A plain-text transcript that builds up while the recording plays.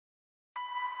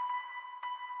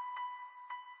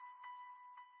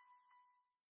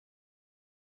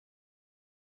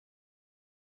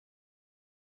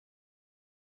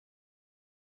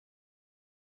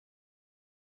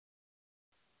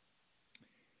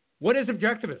What is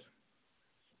objectivism?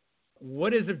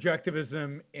 What is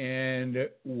objectivism and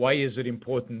why is it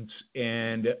important?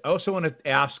 And I also want to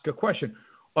ask a question.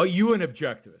 Are you an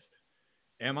objectivist?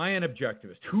 Am I an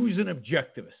objectivist? Who's an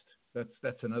objectivist?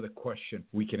 That's another question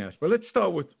we can ask. But let's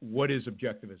start with what is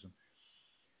objectivism?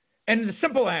 And the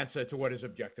simple answer to what is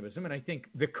objectivism, and I think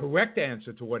the correct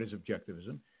answer to what is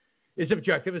objectivism is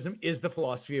the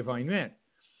philosophy of Ayn Rand.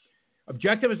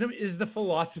 Objectivism is the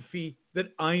philosophy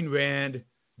that Ayn Rand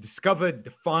discovered,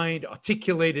 defined,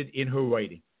 articulated in her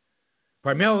writing.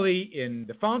 Primarily in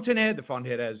The Fountainhead. The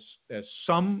Fountainhead has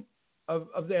some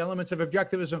of the elements of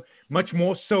objectivism, much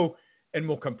more so and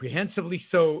more comprehensively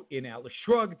so in Atlas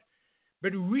Shrugged,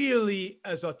 but really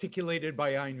as articulated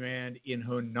by Ayn Rand in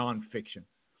her nonfiction.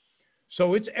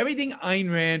 So it's everything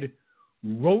Ayn Rand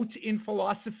wrote in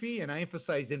philosophy, and I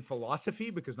emphasize in philosophy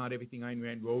because not everything Ayn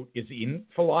Rand wrote is in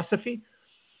philosophy.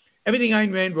 Everything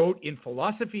Ayn Rand wrote in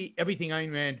philosophy, everything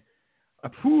Ayn Rand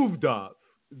approved of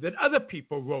that other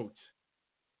people wrote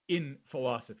in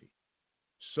philosophy.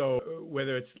 So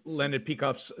whether it's Leonard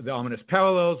Peikoff's The Ominous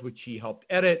Parallels, which she helped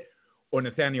edit, or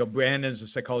Nathaniel Branden's The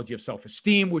Psychology of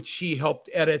Self-Esteem, which she helped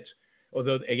edit,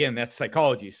 although, again, that's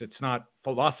psychology, so it's not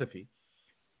philosophy.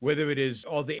 Whether it is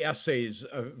all the essays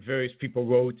various people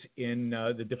wrote in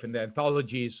the different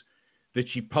anthologies that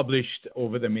she published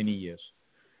over the many years.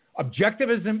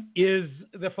 Objectivism is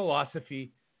the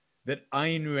philosophy that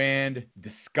Ayn Rand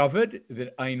discovered,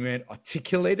 that Ayn Rand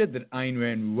articulated, that Ayn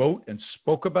Rand wrote and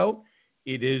spoke about.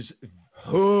 It is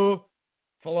her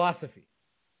philosophy.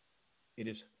 It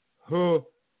is her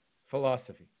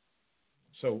philosophy.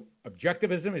 So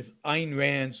objectivism is Ayn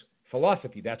Rand's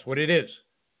philosophy. That's what it is.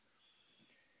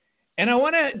 And I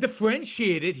want to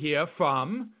differentiate it here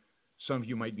from, some of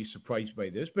you might be surprised by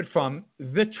this, but from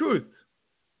the truth.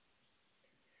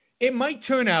 It might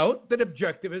turn out that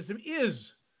objectivism is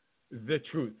the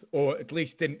truth, or at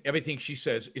least in everything she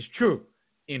says is true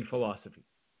in philosophy.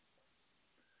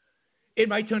 It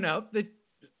might turn out that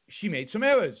she made some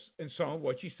errors, and some of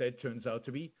what she said turns out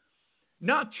to be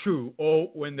not true, or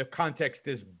when the context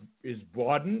is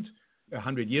broadened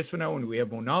 100 years from now when we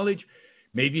have more knowledge,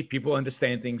 maybe people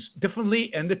understand things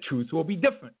differently and the truth will be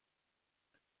different.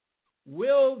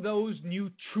 Will those new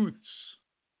truths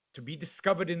to be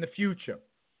discovered in the future,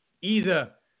 either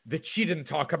that she didn't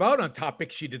talk about on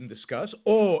topics she didn't discuss,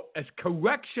 or as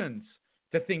corrections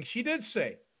to things she did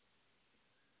say,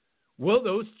 will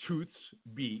those truths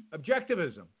be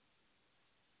objectivism?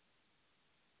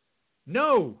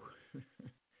 No,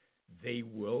 they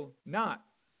will not.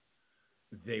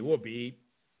 They will be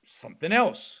something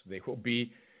else. They will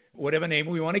be whatever name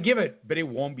we want to give it, but it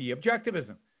won't be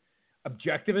objectivism.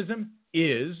 Objectivism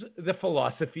is the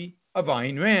philosophy of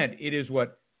Ayn Rand. It is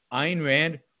what Ayn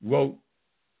Rand wrote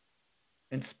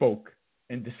and spoke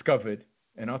and discovered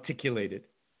and articulated.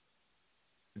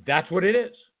 That's what it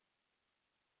is.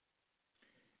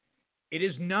 It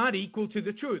is not equal to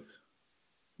the truth.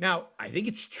 Now, I think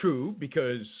it's true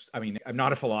because, I'm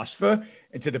not a philosopher,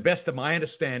 and to the best of my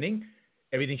understanding,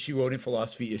 everything she wrote in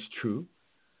philosophy is true.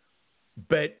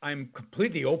 But I'm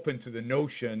completely open to the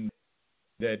notion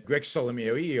that Greg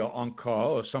Solimeri or Ankar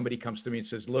or somebody comes to me and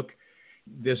says, look,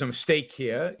 there's a mistake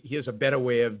here. Here's a better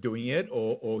way of doing it,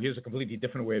 or here's a completely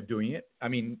different way of doing it.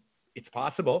 It's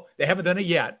possible. They haven't done it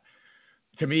yet,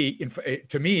 to me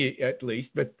at least,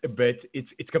 but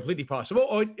it's completely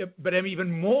possible. But I'm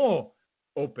even more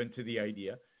open to the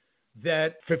idea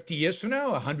that 50 years from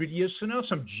now, 100 years from now,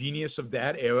 some genius of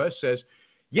that era says,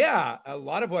 yeah, a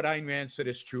lot of what Ayn Rand said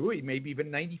is true. Maybe even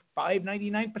 95,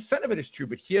 99% of it is true.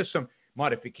 But here's some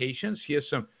modifications. Here's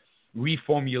some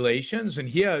reformulations. And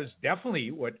here's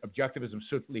definitely what objectivism,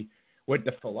 certainly what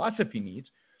the philosophy needs,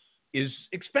 is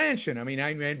expansion.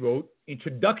 Ayn Rand wrote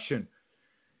Introduction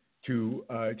to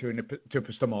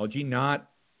Epistemology, not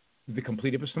the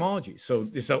complete epistemology. So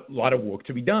there's a lot of work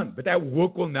to be done. But that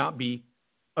work will not be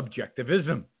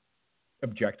objectivism.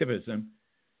 Objectivism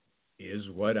is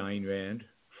what Ayn Rand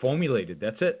formulated.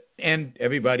 That's it. And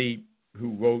everybody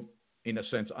who wrote, in a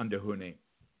sense, under her name.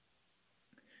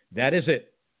 That is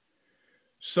it.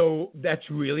 So that's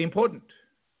really important.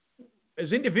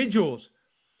 As individuals,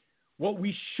 what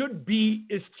we should be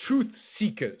is truth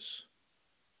seekers.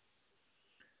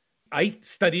 I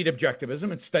studied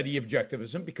objectivism and study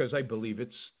objectivism because I believe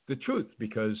it's the truth,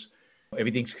 because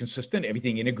everything's consistent,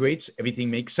 everything integrates, everything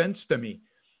makes sense to me.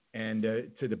 And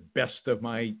to the best of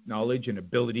my knowledge and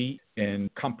ability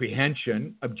and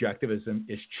comprehension, objectivism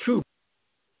is true.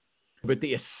 But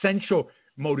the essential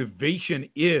motivation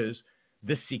is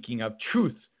the seeking of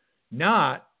truth,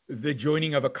 not the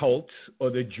joining of a cult or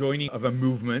the joining of a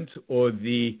movement or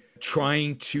the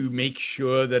trying to make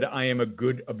sure that I am a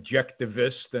good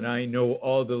objectivist and I know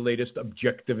all the latest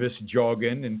objectivist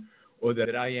jargon or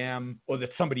that I am or that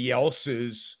somebody else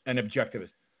is an objectivist.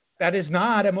 That is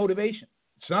not a motivation.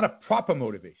 It's not a proper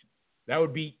motivation. That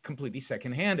would be completely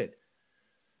second-handed.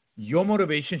 Your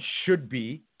motivation should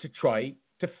be to try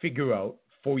to figure out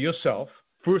for yourself,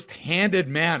 first-handed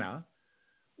manner,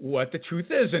 what the truth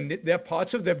is. And there are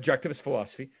parts of the objectivist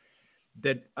philosophy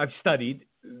that I've studied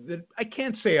that I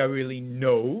can't say I really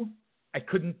know. I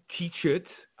couldn't teach it.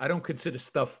 I don't consider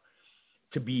stuff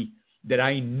to be that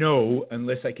I know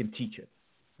unless I can teach it,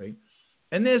 right?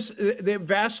 And there are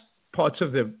vast parts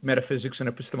of the metaphysics and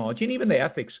epistemology and even the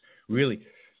ethics, really,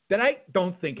 that I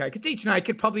don't think I could teach. Now, I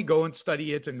could probably go and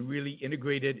study it and really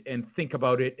integrate it and think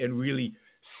about it and really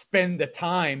spend the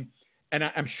time. And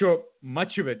I'm sure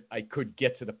much of it I could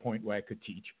get to the point where I could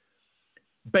teach.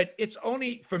 But it's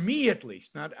only, for me at least,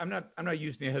 I'm not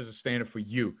using it as a standard for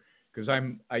you, because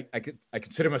I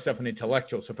consider myself an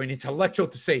intellectual. So for an intellectual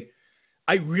to say,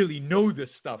 I really know this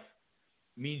stuff,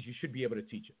 means you should be able to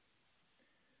teach it.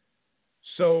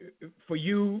 So for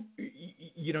you,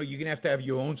 you're going to have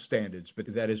your own standards, but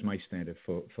that is my standard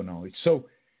for knowledge. So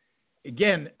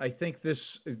again, I think this,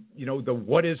 the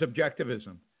what is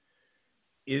objectivism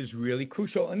is really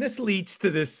crucial. And this leads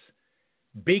to this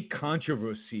big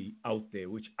controversy out there,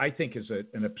 which I think is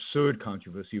an absurd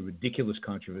controversy, a ridiculous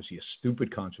controversy, a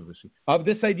stupid controversy, of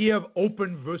this idea of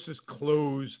open versus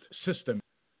closed system.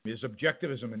 Is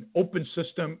objectivism an open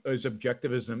system, or is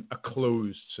objectivism a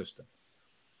closed system?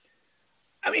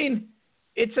 I mean,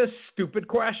 it's a stupid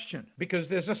question because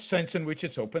there's a sense in which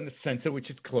it's open, the sense in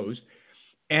which it's closed.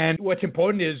 And what's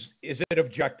important is it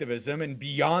objectivism? And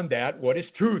beyond that, what is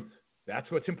truth? That's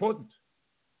what's important.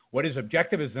 What is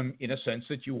objectivism in a sense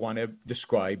that you want to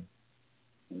describe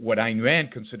what Ayn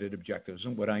Rand considered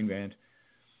objectivism, what Ayn Rand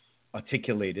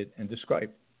articulated and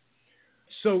described.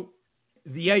 So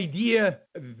the idea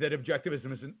that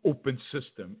objectivism is an open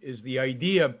system is the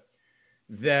idea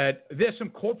that there's some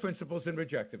core principles in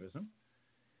objectivism,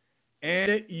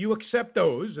 and you accept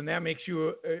those, and that makes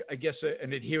you, I guess,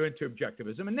 an adherent to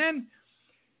objectivism. And then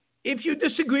if you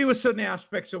disagree with certain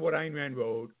aspects of what Ayn Rand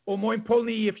wrote, or more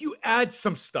importantly, if you add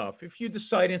some stuff, if you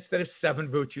decide instead of 7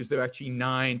 virtues, there are actually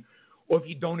 9, or if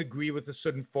you don't agree with a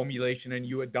certain formulation and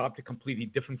you adopt a completely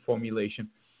different formulation,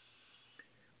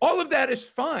 all of that is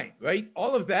fine, right?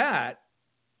 All of that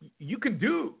you can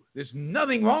do. There's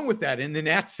nothing wrong with that. And in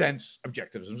that sense,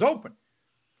 objectivism is open.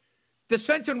 The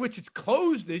sense in which it's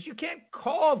closed is you can't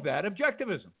call that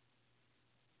objectivism.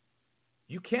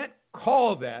 You can't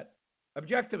call that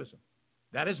objectivism.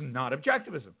 That is not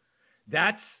objectivism.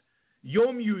 That's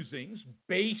your musings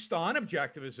based on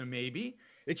objectivism, maybe.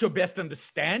 It's your best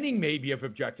understanding, maybe, of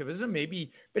objectivism,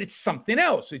 maybe, but it's something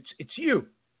else. It's you.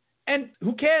 And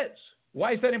who cares?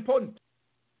 Why is that important?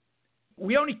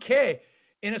 We only care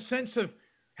in a sense of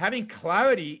having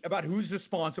clarity about who's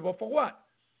responsible for what.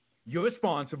 You're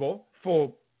responsible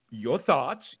for your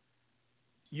thoughts.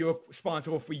 You're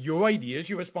responsible for your ideas.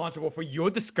 You're responsible for your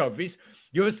discoveries.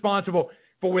 You're responsible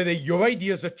for whether your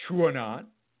ideas are true or not.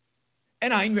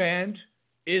 And Ayn Rand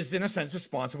is, in a sense,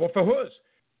 responsible for hers.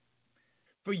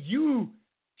 For you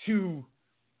to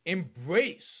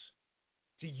embrace,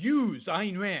 to use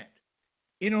Ayn Rand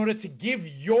in order to give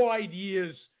your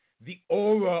ideas the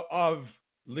aura of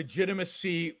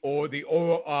legitimacy or the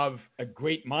aura of a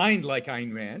great mind like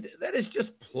Ayn Rand, that is just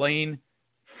plain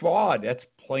fraud. That's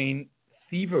plain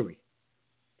thievery.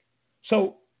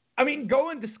 So, I mean, go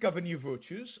and discover new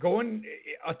virtues. Go and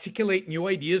articulate new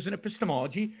ideas in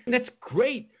epistemology. And that's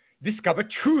great. Discover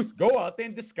truth. Go out there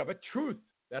and discover truth.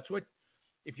 That's what,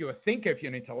 if you're a thinker, if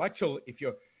you're an intellectual,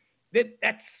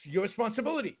 that's your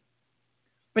responsibility.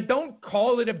 But don't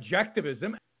call it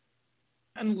objectivism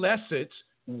unless it's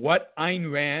what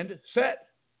Ayn Rand said.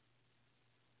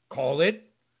 Call it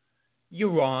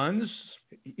Yaron's,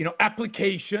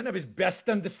 application of his best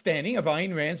understanding of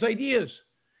Ayn Rand's ideas.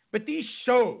 But these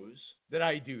shows that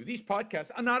I do, these podcasts,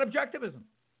 are not objectivism.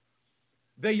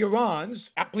 They're Yaron's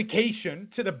application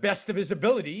to the best of his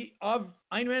ability of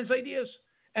Ayn Rand's ideas.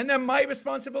 And they're my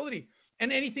responsibility.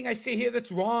 And anything I say here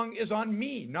that's wrong is on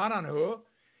me, not on her.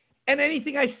 And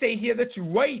anything I say here that's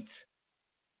right,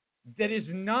 that is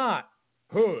not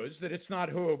hers, that it's not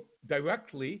her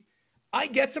directly, I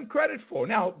get some credit for.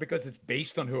 Now, because it's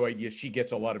based on her ideas, she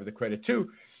gets a lot of the credit too.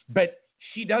 But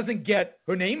she doesn't get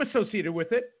her name associated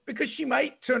with it because she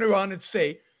might turn around and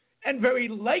say, and very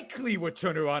likely would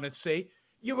turn around and say,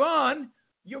 Yaron,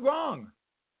 you're wrong.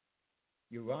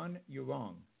 Yaron, you're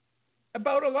wrong.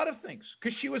 About a lot of things,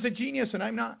 because she was a genius and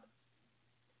I'm not.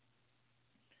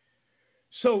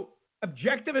 So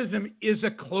objectivism is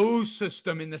a closed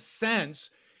system in the sense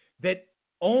that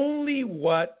only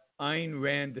what Ayn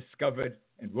Rand discovered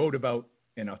and wrote about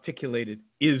and articulated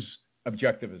is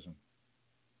objectivism.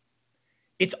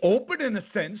 It's open in the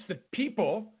sense that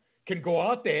people can go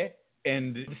out there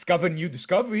and discover new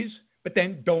discoveries, but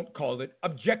then don't call it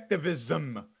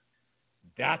objectivism.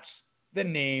 That's the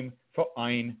name for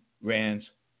Ayn Rand's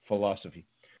philosophy.